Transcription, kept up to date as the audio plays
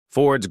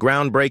Ford's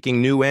groundbreaking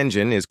new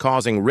engine is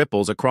causing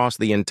ripples across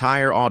the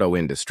entire auto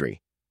industry.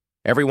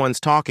 Everyone's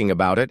talking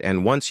about it,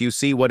 and once you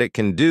see what it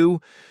can do,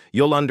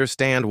 you'll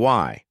understand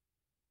why.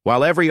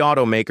 While every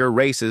automaker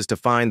races to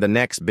find the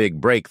next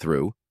big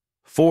breakthrough,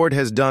 Ford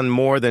has done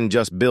more than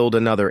just build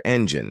another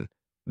engine.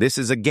 This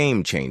is a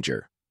game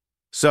changer.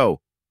 So,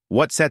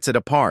 what sets it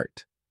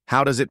apart?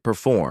 How does it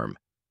perform?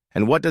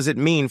 And what does it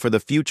mean for the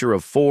future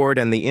of Ford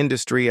and the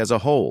industry as a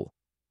whole?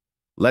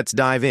 Let's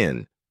dive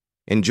in.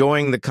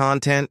 Enjoying the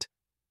content?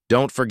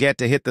 Don't forget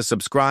to hit the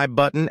subscribe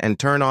button and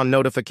turn on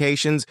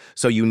notifications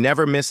so you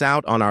never miss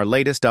out on our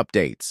latest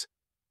updates.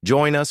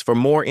 Join us for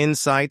more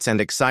insights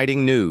and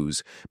exciting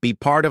news. Be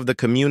part of the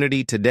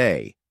community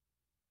today.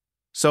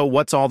 So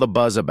what's all the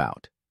buzz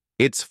about?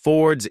 It's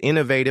Ford's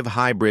innovative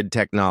hybrid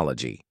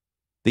technology.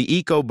 The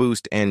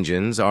EcoBoost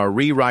engines are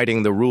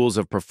rewriting the rules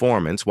of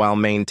performance while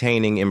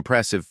maintaining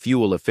impressive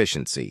fuel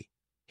efficiency.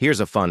 Here's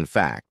a fun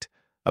fact.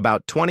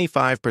 About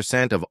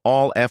 25% of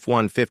all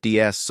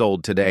F-150s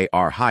sold today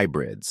are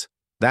hybrids.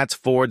 That's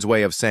Ford's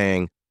way of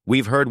saying,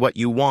 we've heard what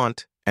you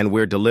want, and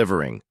we're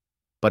delivering.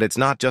 But it's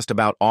not just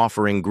about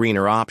offering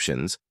greener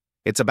options.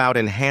 It's about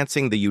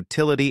enhancing the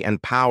utility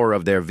and power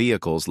of their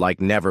vehicles like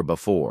never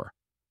before.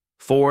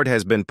 Ford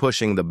has been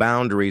pushing the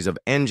boundaries of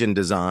engine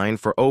design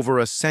for over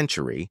a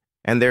century,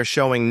 and they're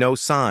showing no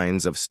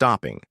signs of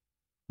stopping.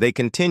 They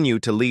continue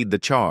to lead the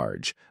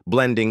charge,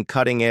 blending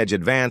cutting-edge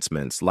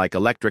advancements like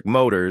electric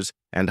motors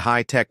and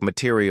high-tech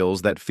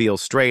materials that feel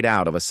straight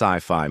out of a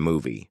sci-fi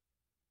movie.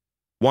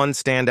 One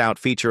standout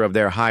feature of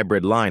their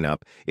hybrid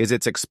lineup is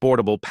its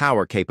exportable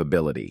power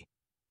capability.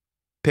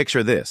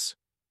 Picture this: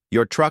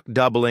 your truck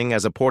doubling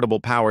as a portable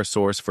power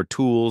source for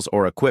tools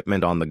or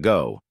equipment on the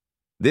go.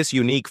 This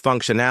unique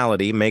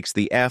functionality makes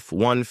the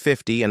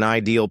F-150 an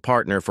ideal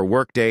partner for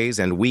workdays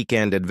and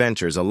weekend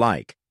adventures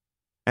alike.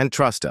 And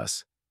trust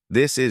us,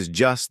 this is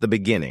just the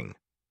beginning.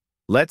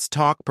 Let's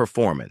talk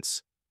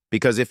performance,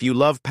 because if you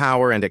love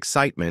power and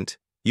excitement,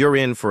 you're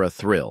in for a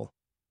thrill.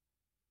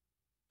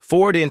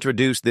 Ford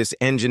introduced this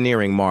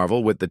engineering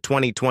marvel with the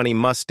 2020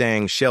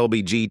 Mustang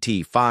Shelby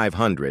GT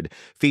 500,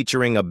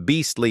 featuring a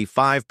beastly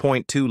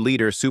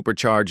 5.2-liter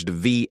supercharged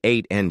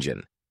V8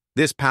 engine.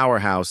 This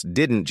powerhouse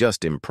didn't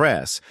just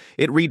impress,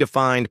 it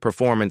redefined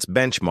performance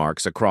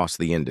benchmarks across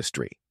the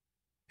industry.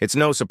 It's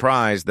no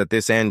surprise that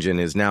this engine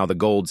is now the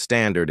gold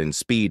standard in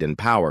speed and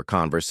power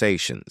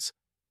conversations.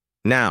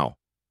 Now,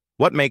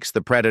 what makes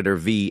the Predator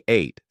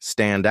V8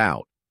 stand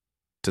out?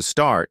 To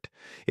start,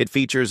 it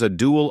features a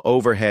dual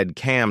overhead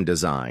cam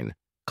design,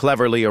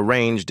 cleverly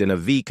arranged in a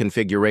V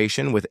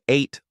configuration with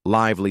 8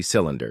 lively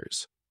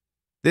cylinders.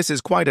 This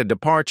is quite a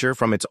departure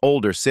from its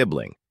older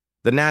sibling,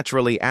 the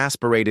naturally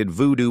aspirated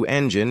Voodoo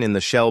engine in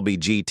the Shelby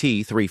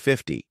GT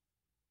 350.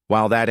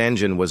 While that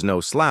engine was no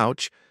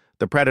slouch,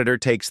 the Predator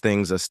takes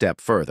things a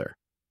step further.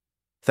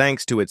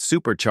 Thanks to its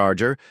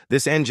supercharger,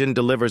 this engine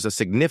delivers a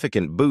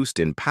significant boost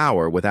in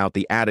power without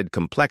the added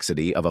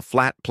complexity of a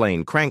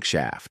flat-plane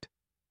crankshaft.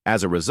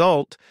 As a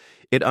result,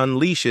 it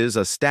unleashes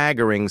a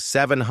staggering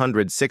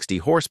 760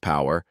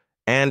 horsepower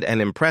and an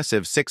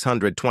impressive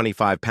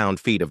 625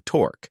 pound-feet of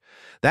torque.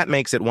 That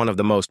makes it one of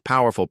the most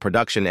powerful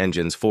production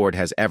engines Ford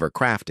has ever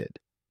crafted.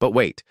 But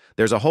wait,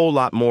 there's a whole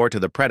lot more to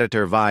the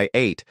Predator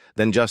V8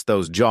 than just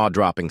those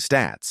jaw-dropping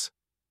stats.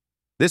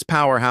 This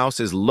powerhouse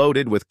is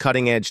loaded with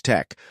cutting-edge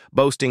tech,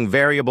 boasting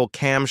variable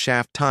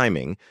camshaft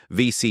timing,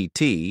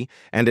 VCT,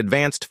 and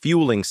advanced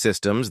fueling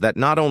systems that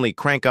not only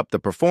crank up the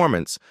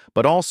performance,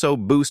 but also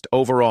boost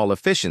overall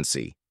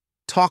efficiency.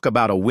 Talk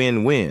about a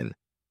win-win.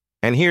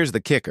 And here's the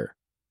kicker.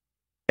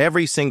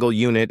 Every single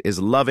unit is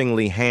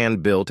lovingly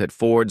hand-built at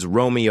Ford's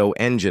Romeo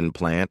engine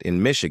plant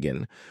in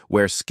Michigan,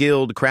 where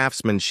skilled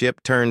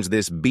craftsmanship turns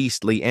this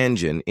beastly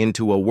engine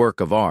into a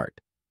work of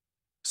art.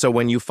 So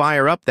when you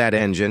fire up that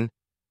engine,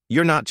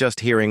 you're not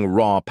just hearing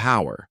raw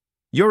power.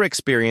 You're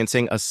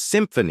experiencing a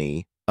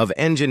symphony of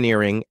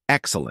engineering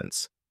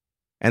excellence.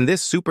 And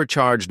this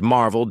supercharged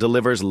marvel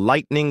delivers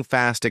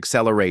lightning-fast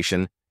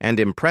acceleration and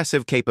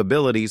impressive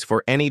capabilities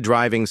for any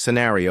driving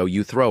scenario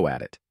you throw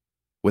at it.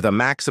 With a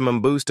maximum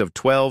boost of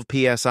 12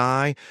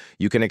 psi,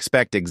 you can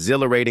expect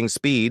exhilarating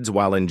speeds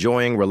while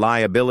enjoying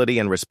reliability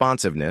and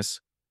responsiveness.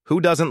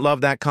 Who doesn't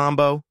love that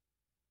combo?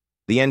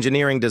 The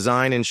engineering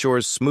design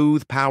ensures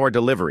smooth power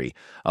delivery,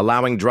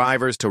 allowing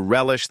drivers to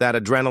relish that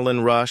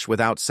adrenaline rush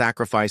without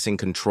sacrificing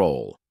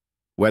control.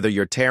 Whether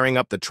you're tearing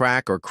up the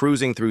track or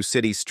cruising through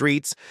city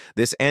streets,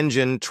 this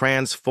engine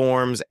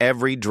transforms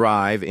every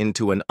drive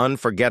into an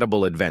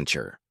unforgettable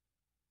adventure.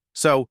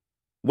 So,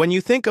 when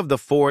you think of the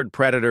Ford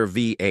Predator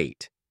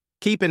V8,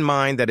 keep in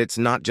mind that it's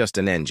not just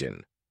an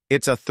engine.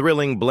 It's a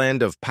thrilling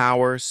blend of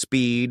power,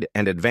 speed,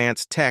 and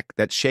advanced tech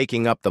that's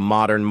shaking up the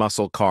modern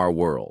muscle car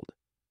world.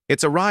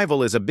 Its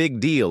arrival is a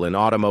big deal in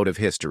automotive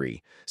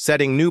history,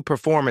 setting new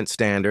performance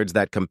standards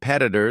that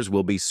competitors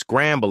will be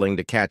scrambling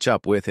to catch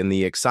up with in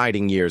the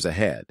exciting years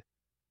ahead.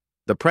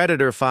 The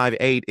Predator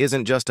V8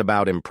 isn't just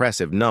about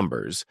impressive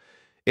numbers.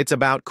 It's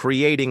about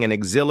creating an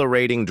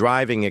exhilarating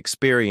driving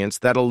experience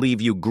that'll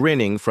leave you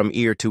grinning from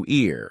ear to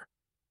ear.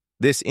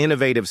 This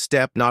innovative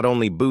step not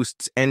only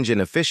boosts engine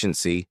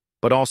efficiency,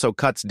 but also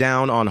cuts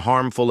down on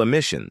harmful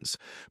emissions,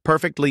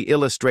 perfectly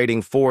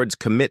illustrating Ford's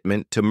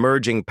commitment to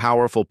merging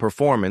powerful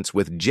performance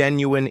with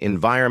genuine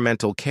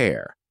environmental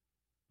care.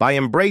 By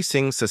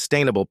embracing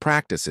sustainable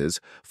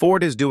practices,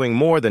 Ford is doing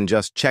more than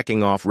just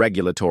checking off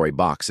regulatory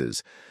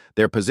boxes.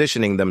 They're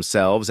positioning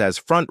themselves as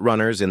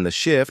frontrunners in the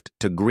shift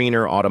to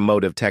greener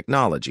automotive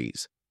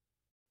technologies.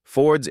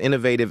 Ford's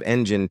innovative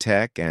engine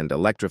tech and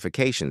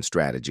electrification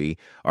strategy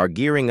are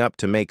gearing up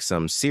to make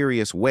some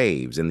serious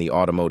waves in the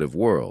automotive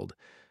world,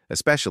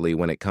 especially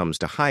when it comes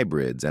to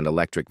hybrids and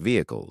electric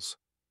vehicles.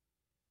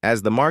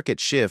 As the market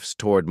shifts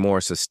toward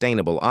more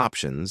sustainable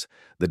options,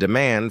 the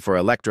demand for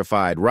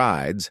electrified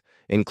rides,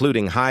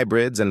 including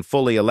hybrids and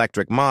fully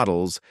electric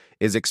models,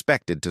 is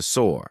expected to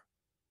soar.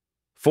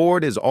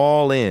 Ford is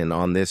all in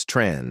on this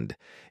trend,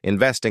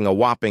 investing a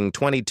whopping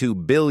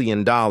 $22 billion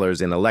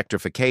in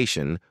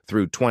electrification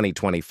through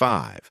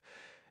 2025,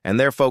 and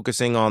they're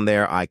focusing on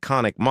their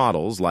iconic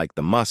models like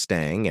the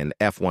Mustang and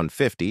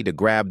F-150 to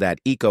grab that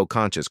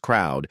eco-conscious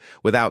crowd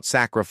without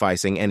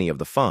sacrificing any of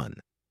the fun.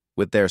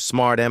 With their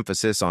smart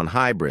emphasis on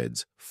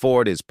hybrids,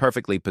 Ford is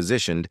perfectly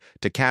positioned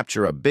to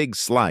capture a big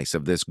slice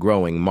of this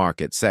growing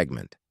market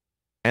segment.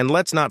 And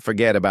let's not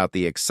forget about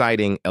the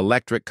exciting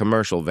electric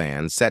commercial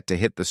van set to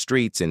hit the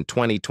streets in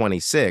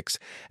 2026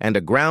 and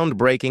a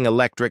groundbreaking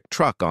electric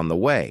truck on the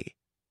way.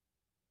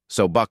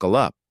 So buckle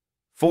up.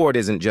 Ford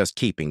isn't just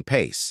keeping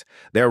pace.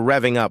 They're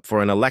revving up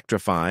for an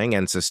electrifying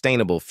and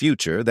sustainable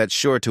future that's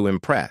sure to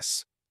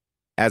impress.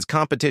 As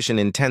competition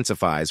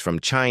intensifies from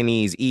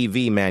Chinese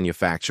EV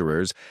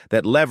manufacturers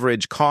that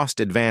leverage cost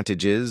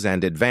advantages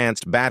and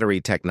advanced battery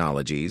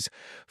technologies,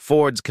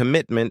 Ford's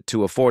commitment to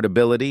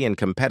affordability and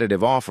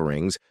competitive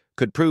offerings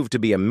could prove to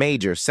be a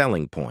major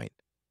selling point.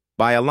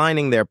 By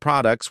aligning their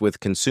products with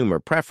consumer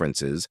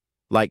preferences,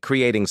 like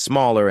creating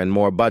smaller and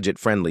more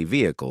budget-friendly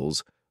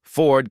vehicles,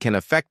 Ford can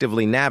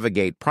effectively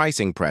navigate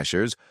pricing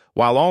pressures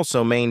while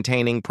also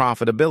maintaining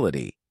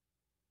profitability.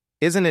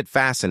 Isn't it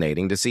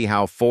fascinating to see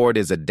how Ford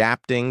is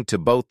adapting to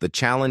both the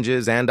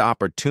challenges and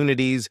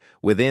opportunities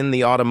within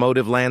the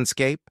automotive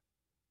landscape?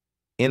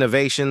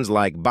 Innovations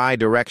like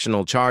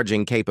bidirectional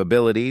charging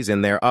capabilities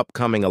in their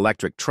upcoming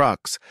electric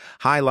trucks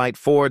highlight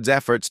Ford's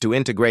efforts to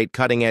integrate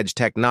cutting-edge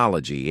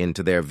technology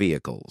into their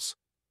vehicles.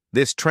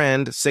 This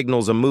trend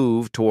signals a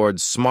move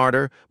towards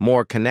smarter,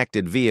 more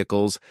connected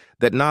vehicles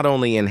that not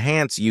only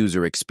enhance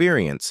user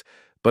experience,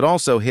 but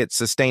also hit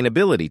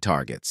sustainability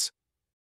targets.